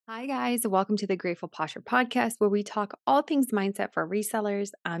Hi, guys. Welcome to the Grateful Posture podcast, where we talk all things mindset for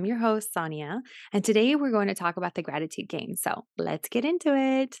resellers. I'm your host, Sonia, and today we're going to talk about the gratitude game. So let's get into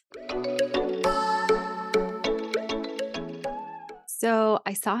it. So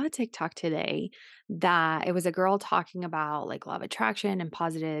I saw a TikTok today that it was a girl talking about like law of attraction and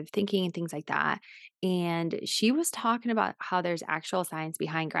positive thinking and things like that. And she was talking about how there's actual science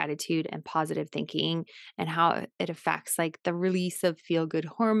behind gratitude and positive thinking and how it affects like the release of feel good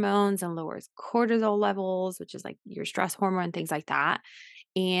hormones and lowers cortisol levels, which is like your stress hormone, things like that.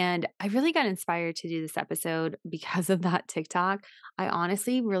 And I really got inspired to do this episode because of that TikTok. I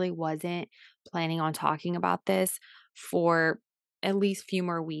honestly really wasn't planning on talking about this for at least few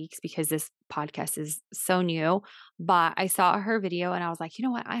more weeks because this podcast is so new. But I saw her video and I was like, you know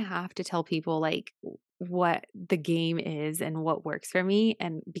what? I have to tell people like what the game is and what works for me.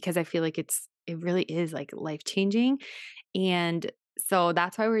 And because I feel like it really is like life changing. And so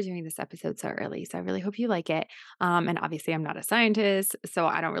that's why we're doing this episode so early. So I really hope you like it. And obviously, I'm not a scientist, so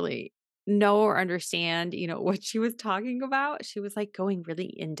I don't really know or understand, what she was talking about. She was like going really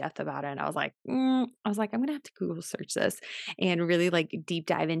in depth about it, and I was like, I'm gonna have to Google search this and really like deep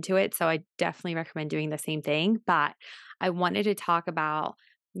dive into it. So I definitely recommend doing the same thing. But I wanted to talk about,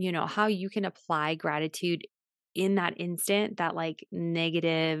 how you can apply gratitude in that instant that like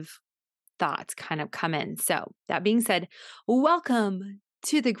negative thoughts kind of come in. So, that being said, welcome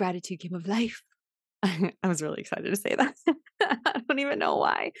to the gratitude game of life. I was really excited to say that. I don't even know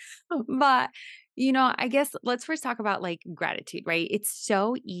why. But, I guess let's first talk about like gratitude, right? It's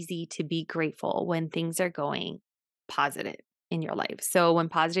so easy to be grateful when things are going positive in your life. So, when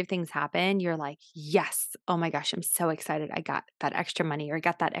positive things happen, you're like, yes, oh my gosh, I'm so excited. I got that extra money or I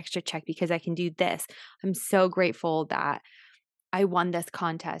got that extra check because I can do this. I'm so grateful that I won this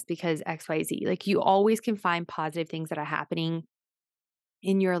contest because XYZ. Like you always can find positive things that are happening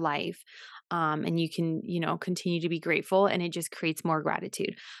in your life. And you can, continue to be grateful and it just creates more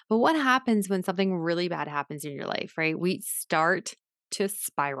gratitude. But what happens when something really bad happens in your life, right? We start to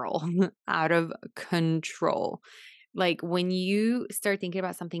spiral out of control. Like when you start thinking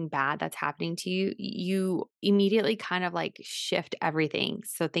about something bad that's happening to you, you immediately kind of like shift everything.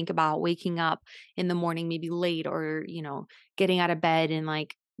 So think about waking up in the morning, maybe late, or, getting out of bed and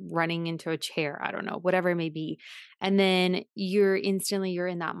like running into a chair. I don't know, whatever it may be. And then you're in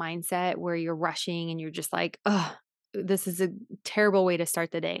that mindset where you're rushing and you're just like, oh, this is a terrible way to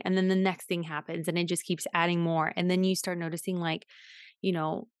start the day. And then the next thing happens and it just keeps adding more. And then you start noticing like, you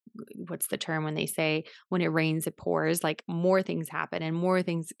know, what's the term when they say when it rains, it pours, like more things happen and more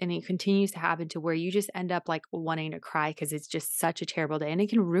things, and it continues to happen to where you just end up like wanting to cry because it's just such a terrible day. And it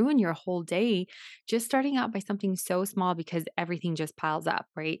can ruin your whole day just starting out by something so small because everything just piles up,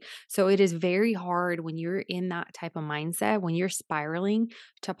 right? So it is very hard when you're in that type of mindset, when you're spiraling,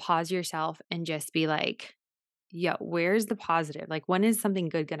 to pause yourself and just be like, yeah, where's the positive? Like, when is something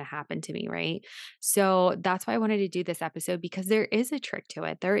good going to happen to me? Right. So that's why I wanted to do this episode because there is a trick to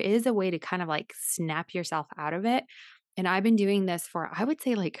it. There is a way to kind of like snap yourself out of it. And I've been doing this for, I would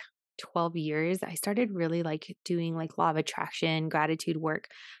say, like 12 years. I started really like doing like law of attraction, gratitude work.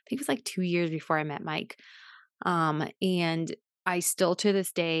 I think it was like 2 years before I met Mike. And I still to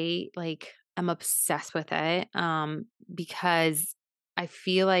this day, like, I'm obsessed with it because I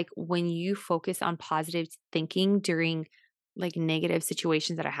feel like when you focus on positive thinking during like negative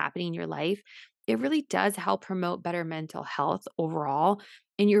situations that are happening in your life, it really does help promote better mental health overall.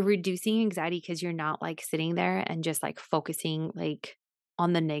 And you're reducing anxiety because you're not like sitting there and just like focusing like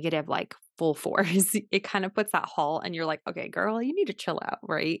on the negative, like full force. It kind of puts that halt and you're like, okay, girl, you need to chill out.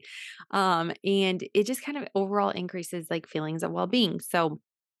 Right. And it just kind of overall increases like feelings of well being. So,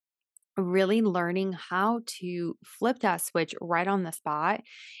 really learning how to flip that switch right on the spot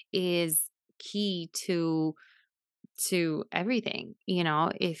is key to everything.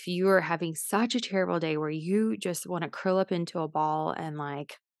 If you're having such a terrible day where you just want to curl up into a ball and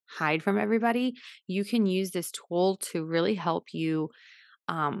like hide from everybody, you can use this tool to really help you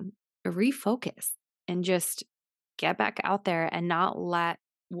um refocus and just get back out there and not let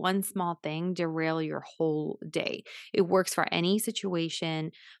one small thing derail your whole day. It works for any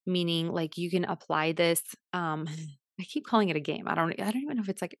situation, meaning like you can apply this I keep calling it a game. I don't even know if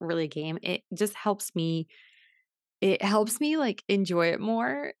it's like really a game. It helps me like enjoy it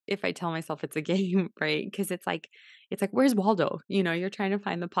more if I tell myself it's a game, right? Because it's like where's Waldo? You're trying to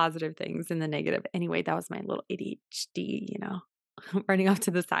find the positive things in the negative. Anyway, that was my little ADHD, running off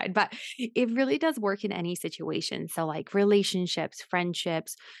to the side. But it really does work in any situation. So like relationships,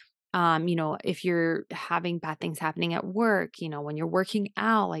 friendships, If you're having bad things happening at work, when you're working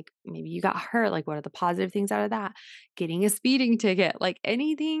out, like maybe you got hurt, like what are the positive things out of that? Getting a speeding ticket, like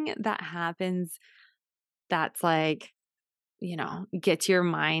anything that happens that's like, gets your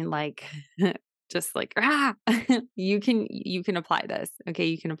mind like just like you can apply this. Okay,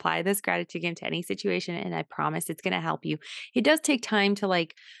 you can apply this gratitude game to any situation and I promise it's going to help you. It does take time to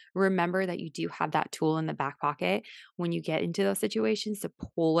like remember that you do have that tool in the back pocket when you get into those situations to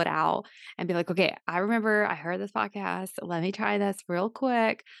pull it out and be like, okay, I remember I heard this podcast, let me try this real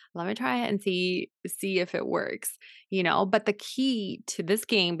quick, let me try it and see if it works. But the key to this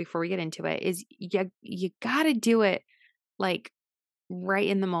game before we get into it is you got to do it like right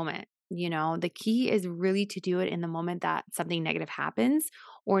in the moment. The key is really to do it in the moment that something negative happens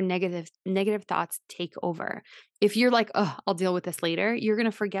or negative thoughts take over. If you're like, "Oh, I'll deal with this later," you're going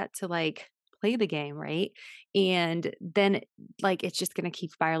to forget to like play the game, right? And then like it's just going to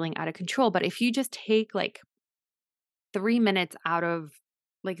keep spiraling out of control. But if you just take like 3 minutes out of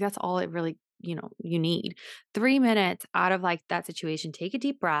like that's all it really, you need. 3 minutes out of like that situation, take a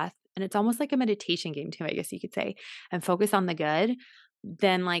deep breath, and it's almost like a meditation game too, I guess you could say, and focus on the good,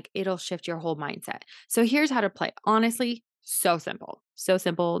 then like it'll shift your whole mindset. So here's how to play. Honestly, so simple. So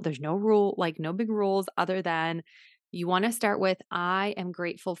simple. There's no rule, like no big rules other than you want to start with I am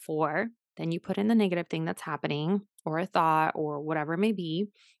grateful for, then you put in the negative thing that's happening or a thought or whatever it may be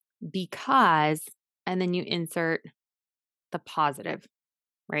because and then you insert the positive,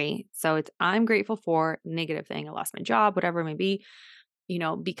 right? So it's I'm grateful for negative thing. I lost my job, whatever it may be,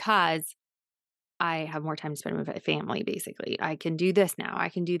 because I have more time to spend with my family, basically. I can do this now. I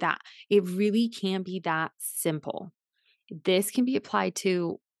can do that. It really can be that simple. This can be applied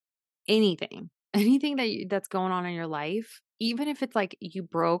to anything, anything that's going on in your life, even if it's like you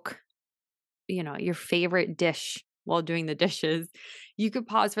broke your favorite dish while doing the dishes, you could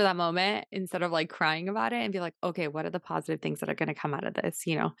pause for that moment instead of like crying about it and be like, okay, what are the positive things that are going to come out of this?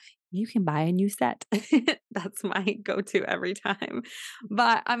 You can buy a new set. That's my go to every time.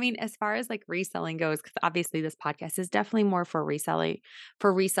 But I mean, as far as like reselling goes, because obviously this podcast is definitely more for reselling,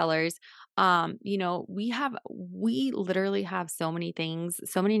 for resellers. We literally have so many things,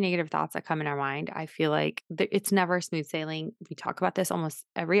 so many negative thoughts that come in our mind. I feel like it's never smooth sailing. We talk about this almost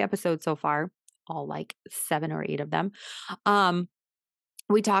every episode so far, all like 7 or 8 of them. Um,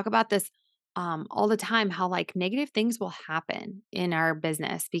 we talk about this all the time how like negative things will happen in our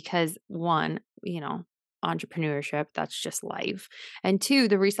business because one, entrepreneurship, that's just life. And two,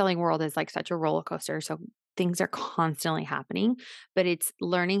 the reselling world is like such a roller coaster. So things are constantly happening, but it's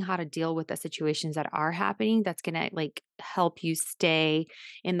learning how to deal with the situations that are happening that's going to like help you stay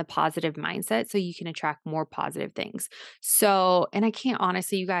in the positive mindset so you can attract more positive things. So, and I can't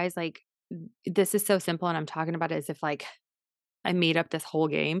honestly, you guys, like this is so simple and I'm talking about it as if like I made up this whole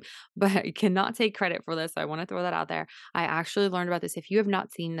game, but I cannot take credit for this. So I want to throw that out there. I actually learned about this. If you have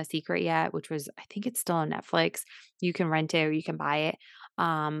not seen The Secret yet, which was, I think it's still on Netflix, you can rent it or you can buy it.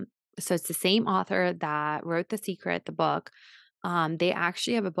 Um, so it's the same author that wrote The Secret, the book. They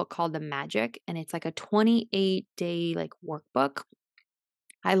actually have a book called The Magic, and it's like a 28-day like workbook.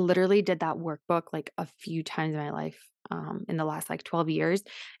 I literally did that workbook like a few times in my life in the last like 12 years,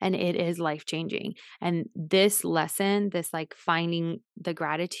 and it is life changing. And this lesson, this like finding the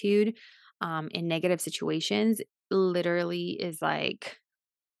gratitude in negative situations, literally is like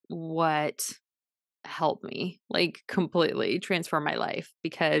what helped me like completely transform my life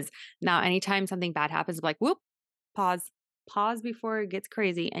because now anytime something bad happens, I'm like, whoop, pause. Pause before it gets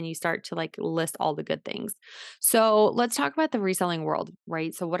crazy and you start to like list all the good things. So let's talk about the reselling world,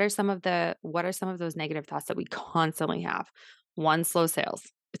 right? So what are some of those negative thoughts that we constantly have? One, slow sales.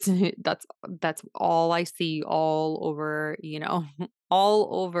 It's that's all I see all over,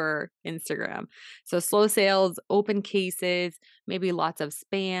 all over Instagram. So slow sales, open cases, maybe lots of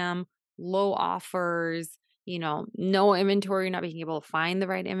spam, low offers, no inventory, not being able to find the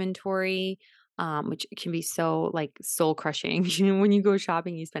right inventory, which can be so like soul crushing. When you go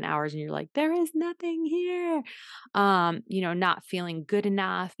shopping, you spend hours and you're like, there is nothing here. Not feeling good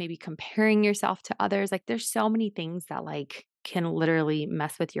enough, maybe comparing yourself to others. Like there's so many things that like can literally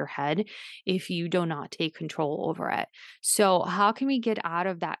mess with your head if you do not take control over it. So how can we get out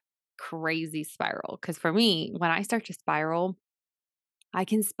of that crazy spiral? Because for me, when I start to spiral, I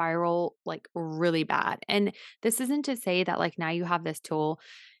can spiral like really bad. And this isn't to say that like now you have this tool,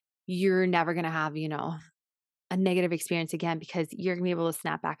 you're never going to have, a negative experience again because you're going to be able to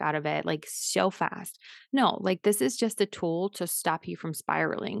snap back out of it like so fast. No, like this is just a tool to stop you from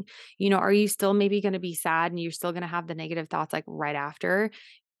spiraling. Are you still maybe going to be sad and you're still going to have the negative thoughts like right after?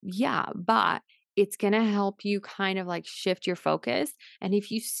 Yeah, but it's going to help you kind of like shift your focus. And if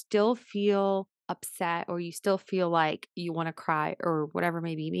you still feel upset or you still feel like you want to cry or whatever,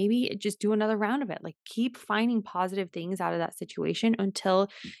 maybe just do another round of it. Like keep finding positive things out of that situation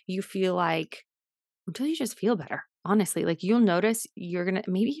you feel like, until you just feel better. Honestly, like you'll notice you're going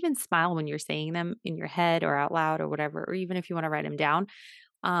to maybe even smile when you're saying them in your head or out loud or whatever, or even if you want to write them down.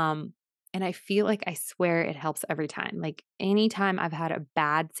 Um, and I feel like I swear it helps every time. Like anytime I've had a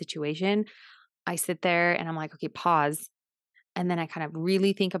bad situation, I sit there and I'm like, okay, pause. And then I kind of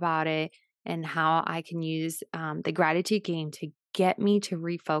really think about it and how I can use the gratitude game to get me to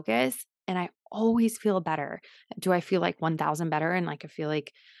refocus. And I always feel better. Do I feel like 1000 better? And like, I feel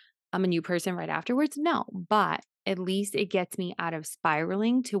like I'm a new person right afterwards? No, but at least it gets me out of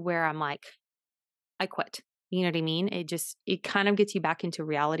spiraling to where I'm like, I quit. You know what I mean? It kind of gets you back into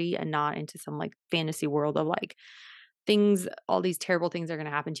reality and not into some like fantasy world of like things, all these terrible things are going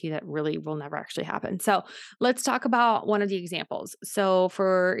to happen to you that really will never actually happen. So let's talk about one of the examples. So,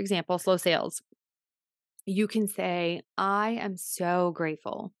 for example, slow sales, you can say, I am so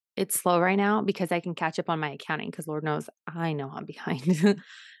grateful. It's slow right now because I can catch up on my accounting because Lord knows I know I'm behind,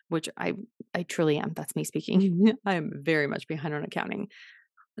 which I truly am. That's me speaking. I am very much behind on accounting.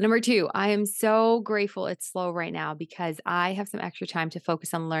 Number two, I am so grateful it's slow right now because I have some extra time to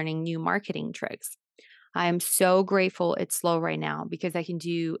focus on learning new marketing tricks. I am so grateful it's slow right now because I can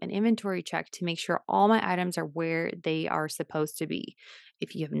do an inventory check to make sure all my items are where they are supposed to be.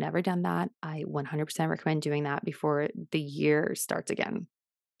 If you have never done that, I 100% recommend doing that before the year starts again,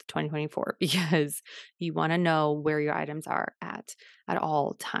 2024, because you want to know where your items are at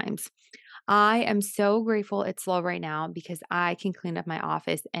all times. I am so grateful it's slow right now because I can clean up my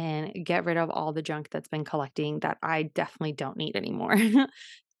office and get rid of all the junk that's been collecting that I definitely don't need anymore.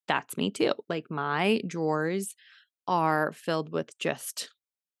 That's me too. Like my drawers are filled with just,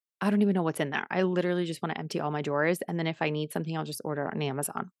 I don't even know what's in there. I literally just want to empty all my drawers. And then if I need something, I'll just order it on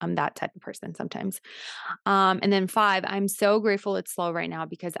Amazon. I'm that type of person sometimes. And then five, I'm so grateful it's slow right now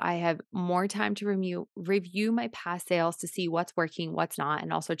because I have more time to review my past sales to see what's working, what's not,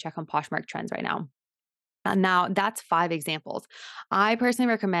 and also check on Poshmark trends right now. Now that's five examples. I personally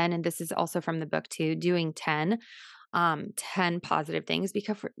recommend, and this is also from the book too, doing 10 positive things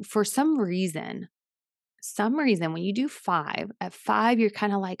because for some reason, when you do at five, you're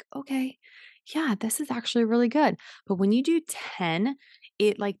kind of like, okay, yeah, this is actually really good. But when you do 10,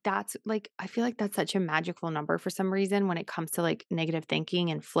 that's like, I feel like that's such a magical number for some reason when it comes to like negative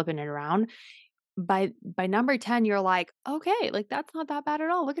thinking and flipping it around. By number 10, you're like, okay, like that's not that bad at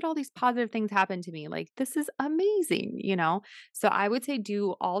all. Look at all these positive things happen to me. Like, this is amazing. So I would say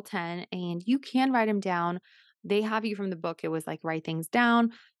do all 10 and you can write them down. They have you from the book. It was like write things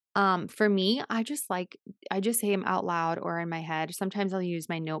down. For me, I just say them out loud or in my head. Sometimes I'll use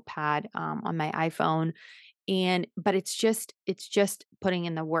my notepad on my iPhone but it's just putting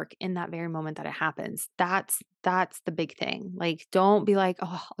in the work in that very moment that it happens. That's the big thing. Like, don't be like, oh,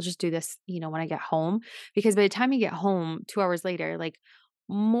 I'll just do this, when I get home. Because by the time you get home 2 hours later, like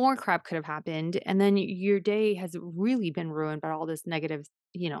more crap could have happened. And then your day has really been ruined by all this negative,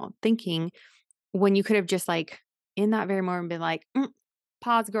 thinking when you could have just like in that very moment been like,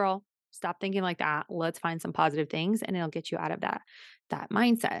 pause, girl. Stop thinking like that. Let's find some positive things and it'll get you out of that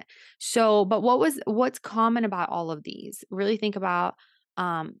mindset. So, but what's common about all of these? Really think about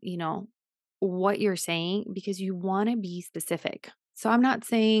what you're saying because you want to be specific. So I'm not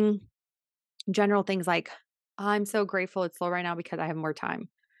saying general things like I'm so grateful it's slow right now because I have more time.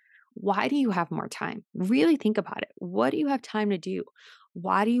 Why do you have more time? Really think about it. What do you have time to do?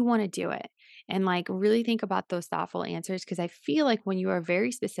 Why do you want to do it? And like really think about those thoughtful answers because I feel like when you are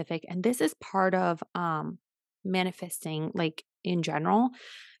very specific, and this is part of manifesting, like in general,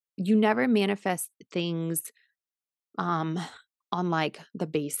 you never manifest things um on like the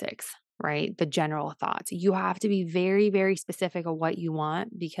basics, right? The general thoughts. You have to be very, very specific of what you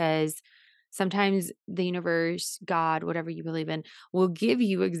want because sometimes the universe, God, whatever you believe in, will give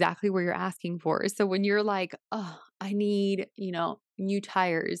you exactly what you're asking for. So when you're like, oh, I need, new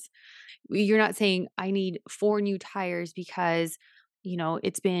tires, you're not saying I need four new tires because,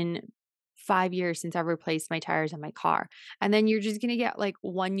 it's been 5 years since I've replaced my tires on my car. And then you're just going to get like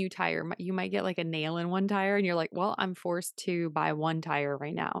one new tire. You might get like a nail in one tire and you're like, well, I'm forced to buy one tire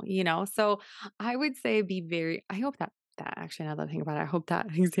right now. So I would say I hope that actually, now that I think about it, I hope that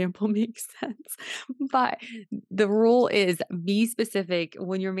example makes sense. But the rule is be specific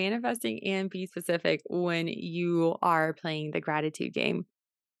when you're manifesting and be specific when you are playing the gratitude game.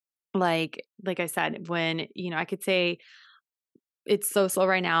 Like I said, when, I could say it's so slow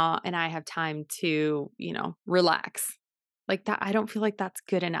right now and I have time to, relax. Like that, I don't feel like that's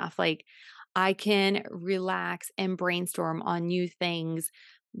good enough. Like I can relax and brainstorm on new things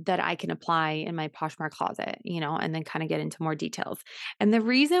that I can apply in my Poshmark closet, and then kind of get into more details. And the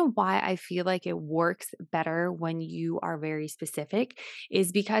reason why I feel like it works better when you are very specific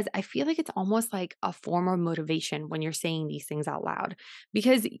is because I feel like it's almost like a form of motivation when you're saying these things out loud.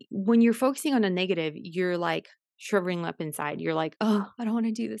 Because when you're focusing on a negative, you're like, shriveling up inside. You're like, oh, I don't want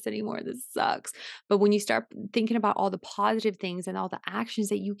to do this anymore. This sucks. But when you start thinking about all the positive things and all the actions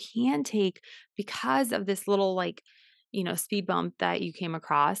that you can take because of this little like, speed bump that you came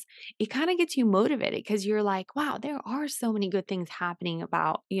across, it kind of gets you motivated because you're like, wow, there are so many good things happening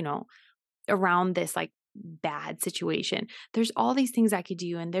around this like bad situation. There's all these things I could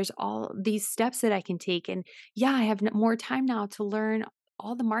do, and there's all these steps that I can take. And yeah, I have more time now to learn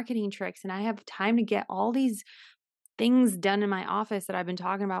all the marketing tricks, and I have time to get all these things done in my office that I've been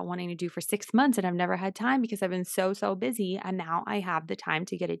talking about wanting to do for 6 months, and I've never had time because I've been so, so busy, and now I have the time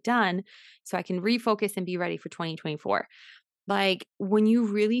to get it done so I can refocus and be ready for 2024. Like, when you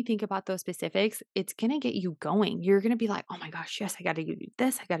really think about those specifics, it's gonna get you going. You're gonna be like, "Oh my gosh, yes, I gotta do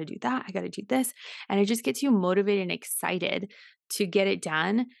this, I gotta do that, I gotta do this," and it just gets you motivated and excited to get it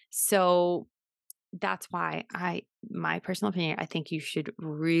done. So that's why my personal opinion, I think you should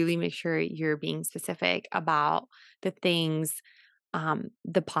really make sure you're being specific about the things,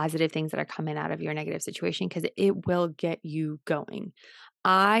 the positive things that are coming out of your negative situation, because it will get you going.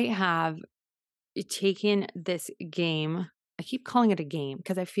 I have taken this game. I keep calling it a game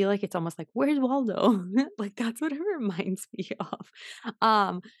because I feel like it's almost like, where's Waldo? Like that's what it reminds me of.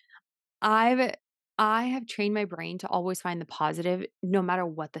 Um, I've I have trained my brain to always find the positive no matter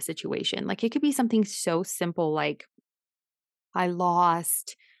what the situation. Like it could be something so simple like I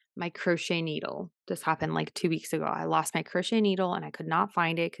lost my crochet needle. This happened like 2 weeks ago. I lost my crochet needle and I could not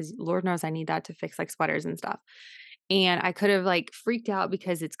find it because Lord knows I need that to fix like sweaters and stuff. And I could have like freaked out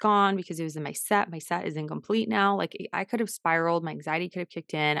because it's gone because it was in my set. My set is incomplete now. Like I could have spiraled. My anxiety could have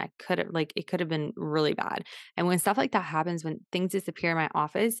kicked in. I could have like it could have been really bad. And when stuff like that happens, when things disappear in my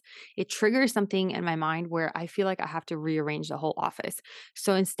office, it triggers something in my mind where I feel like I have to rearrange the whole office.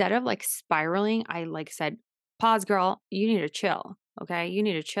 So instead of like spiraling, I like said, pause, girl, you need to chill. Okay. You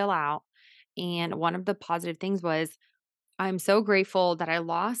need to chill out. And one of the positive things was I'm so grateful that I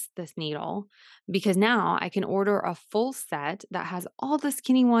lost this needle because now I can order a full set that has all the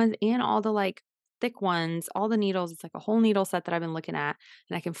skinny ones and all the like thick ones, all the needles. It's like a whole needle set that I've been looking at.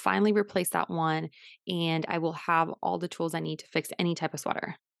 And I can finally replace that one. And I will have all the tools I need to fix any type of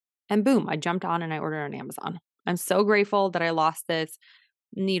sweater. And boom, I jumped on and I ordered on Amazon. I'm so grateful that I lost this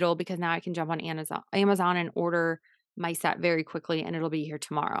needle because now I can jump on Amazon and order my set very quickly and it'll be here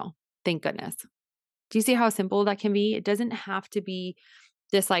tomorrow. Thank goodness. Do you see how simple that can be? It doesn't have to be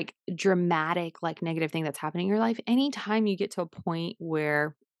this like dramatic, like negative thing that's happening in your life. Anytime you get to a point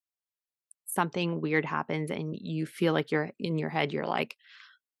where something weird happens and you feel like you're in your head, you're like,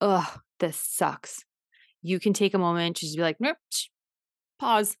 oh, this sucks. You can take a moment to just be like, nope,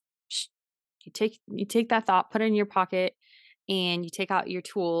 pause. Shh. You take that thought, put it in your pocket, and you take out your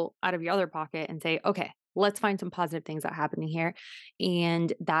tool out of your other pocket and say, okay, let's find some positive things that are happening here.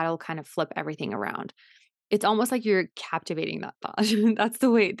 And that'll kind of flip everything around. It's almost like you're captivating that thought. That's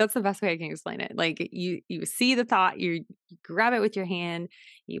the best way I can explain it. Like you see the thought, you grab it with your hand,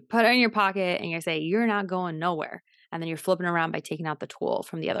 you put it in your pocket and you say, you're not going nowhere. And then you're flipping around by taking out the tool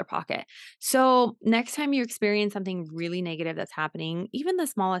from the other pocket. So next time you experience something really negative that's happening, even the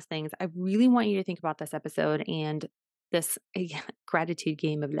smallest things, I really want you to think about this episode and this gratitude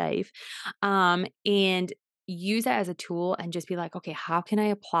game of life. And use that as a tool and just be like, okay, how can I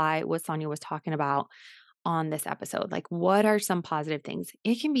apply what Sonia was talking about on this episode? Like, what are some positive things?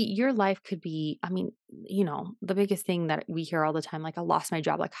 It can be your life could be, I mean, the biggest thing that we hear all the time, like, I lost my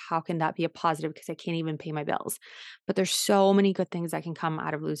job. Like, how can that be a positive? Because I can't even pay my bills. But there's so many good things that can come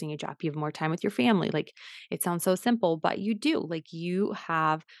out of losing a job. You have more time with your family. Like, it sounds so simple, but you do. Like,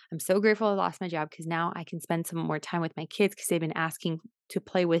 I'm so grateful I lost my job because now I can spend some more time with my kids because they've been asking to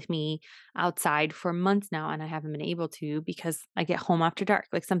play with me outside for months now and I haven't been able to because I get home after dark,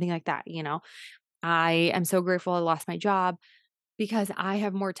 like something like that. I am so grateful I lost my job because I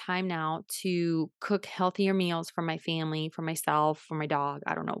have more time now to cook healthier meals for my family, for myself, for my dog,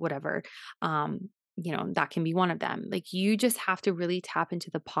 I don't know, whatever. That can be one of them. Like you just have to really tap into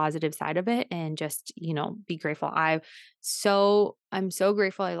the positive side of it and just, be grateful. I'm so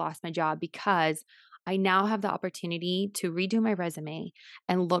grateful I lost my job because I now have the opportunity to redo my resume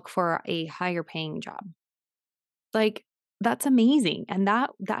and look for a higher paying job. Like that's amazing. And that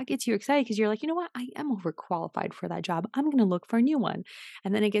gets you excited because you're like, you know what? I am overqualified for that job. I'm gonna look for a new one.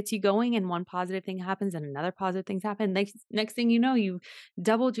 And then it gets you going and one positive thing happens and another positive things happen. Next thing you know, you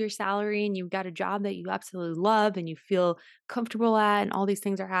doubled your salary and you've got a job that you absolutely love and you feel comfortable at, and all these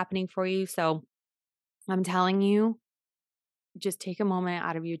things are happening for you. So I'm telling you, just take a moment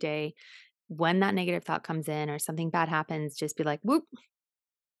out of your day when that negative thought comes in or something bad happens, just be like, whoop,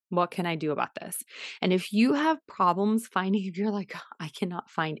 what can I do about this? And if you have problems finding, if you're like, I cannot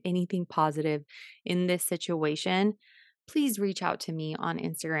find anything positive in this situation, please reach out to me on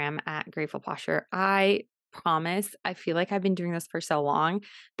Instagram at Grateful Posture. I promise, I feel like I've been doing this for so long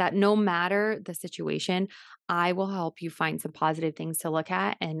that no matter the situation, I will help you find some positive things to look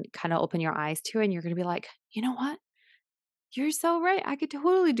at and kind of open your eyes to. And you're going to be like, you know what? You're so right. I could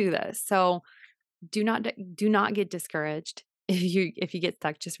totally do this. So do not get discouraged. If you get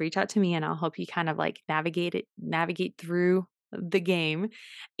stuck, just reach out to me and I'll help you kind of like navigate through the game.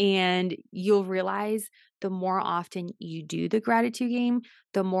 And you'll realize the more often you do the gratitude game,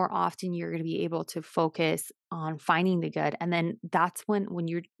 the more often you're going to be able to focus on finding the good. And then that's when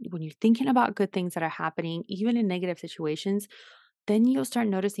you're thinking about good things that are happening, even in negative situations, then you'll start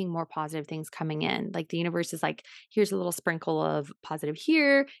noticing more positive things coming in. Like the universe is like, here's a little sprinkle of positive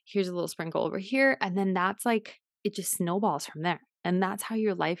here, here's a little sprinkle over here. And then that's like, it just snowballs from there. And that's how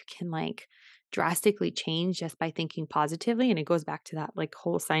your life can like drastically change just by thinking positively. And it goes back to that like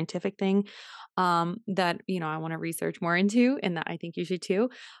whole scientific thing that, I want to research more into and that I think you should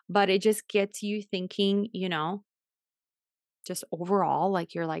too. But it just gets you thinking, just overall,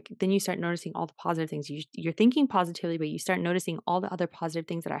 like you're like, then you start noticing all the positive things. You're thinking positively, but you start noticing all the other positive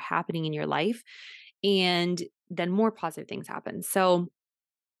things that are happening in your life. And then more positive things happen. So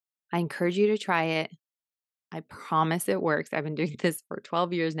I encourage you to try it. I promise it works. I've been doing this for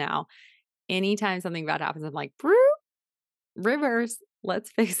 12 years now. Anytime something bad happens, I'm like, "Broop, reverse.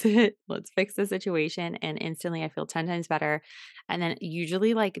 Let's fix it. Let's fix the situation." And instantly I feel 10 times better. And then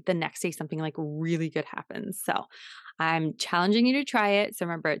usually like the next day, something like really good happens. So I'm challenging you to try it. So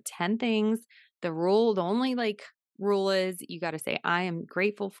remember 10 things. The only like rule is you got to say, I am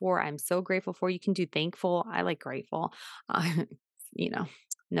grateful for, I'm so grateful for. You can do thankful. I like grateful. Uh, you know,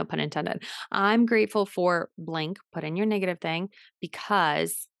 no pun intended. I'm grateful for blank, put in your negative thing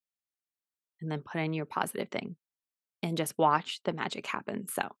because, and then put in your positive thing and just watch the magic happen.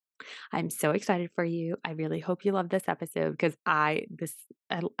 So I'm so excited for you. I really hope you love this episode because I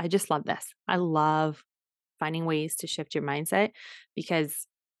just love this. I love finding ways to shift your mindset because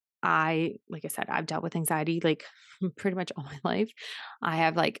like I said, I've dealt with anxiety like pretty much all my life. I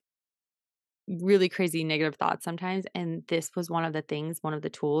have like really crazy negative thoughts sometimes. And this was one of the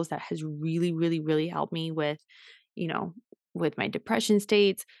tools that has really, really, really helped me you know, with my depression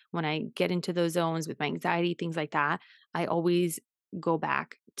states. When I get into those zones with my anxiety, things like that, I always go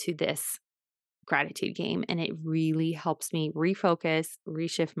back to this gratitude game and it really helps me refocus,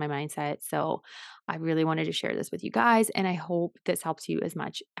 reshift my mindset. So I really wanted to share this with you guys. And I hope this helps you as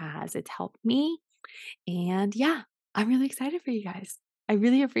much as it's helped me. And yeah, I'm really excited for you guys. I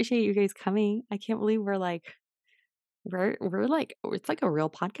really appreciate you guys coming. I can't believe we're like it's like a real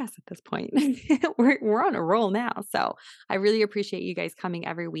podcast at this point. We're on a roll now. So I really appreciate you guys coming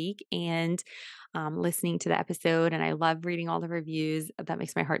every week and listening to the episode. And I love reading all the reviews. That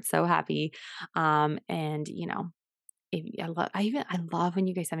makes my heart so happy. And I love when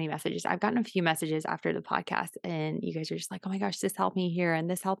you guys send me messages. I've gotten a few messages after the podcast and you guys are just like, "Oh my gosh, this helped me here and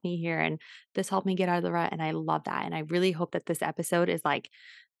this helped me here and this helped me get out of the rut." And I love that. And I really hope that this episode is like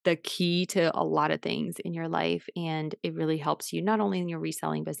the key to a lot of things in your life and it really helps you not only in your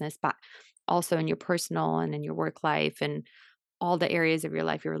reselling business but also in your personal and in your work life and all the areas of your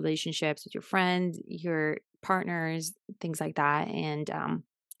life, your relationships with your friends, your partners, things like that. And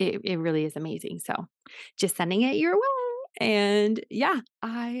it really is amazing. So just sending it your way. And yeah,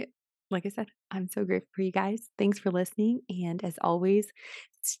 like I said, I'm so grateful for you guys. Thanks for listening. And as always,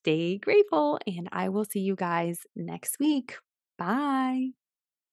 stay grateful. And I will see you guys next week. Bye.